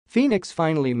Phoenix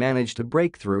finally managed to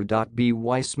break through.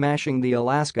 By smashing the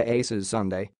Alaska Aces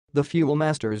Sunday, the Fuel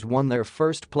Masters won their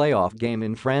first playoff game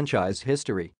in franchise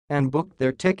history and booked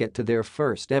their ticket to their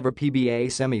first ever PBA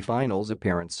semifinals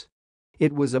appearance.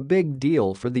 It was a big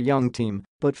deal for the young team,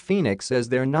 but Phoenix says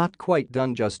they're not quite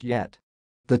done just yet.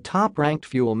 The top-ranked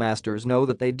Fuel Masters know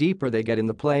that the deeper they get in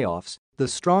the playoffs, the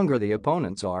stronger the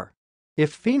opponents are.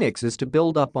 If Phoenix is to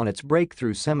build up on its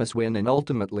breakthrough semis win and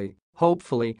ultimately,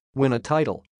 hopefully, win a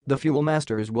title, the Fuel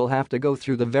Masters will have to go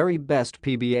through the very best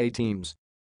PBA teams.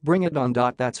 Bring it on.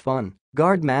 That's fun,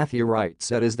 guard Matthew Wright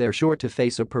said as they're sure to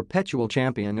face a Perpetual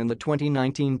champion in the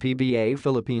 2019 PBA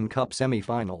Philippine Cup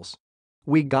semifinals.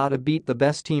 We gotta beat the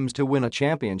best teams to win a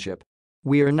championship.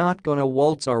 We are not gonna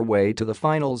waltz our way to the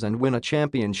finals and win a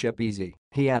championship easy,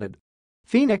 he added.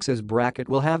 Phoenix's bracket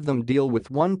will have them deal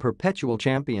with one Perpetual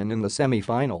champion in the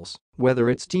semifinals, whether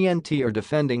it's TNT or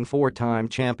defending four-time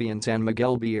champion San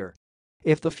Miguel Beer.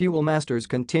 If the Fuel Masters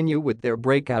continue with their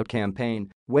breakout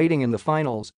campaign, waiting in the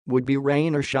finals would be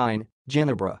rain or shine,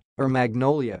 Ginebra or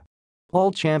Magnolia.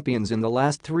 All champions in the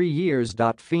last 3 years.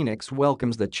 Phoenix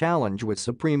welcomes the challenge with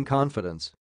supreme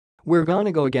confidence. We're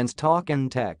gonna go against talk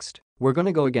and text, we're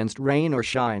gonna go against rain or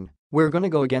shine, we're gonna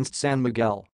go against San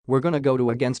Miguel, we're gonna go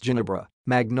against Ginebra,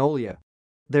 Magnolia.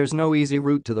 There's no easy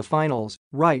route to the finals,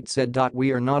 Wright said.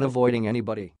 We are not avoiding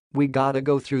anybody, we gotta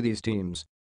go through these teams.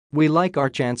 We like our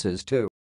chances too.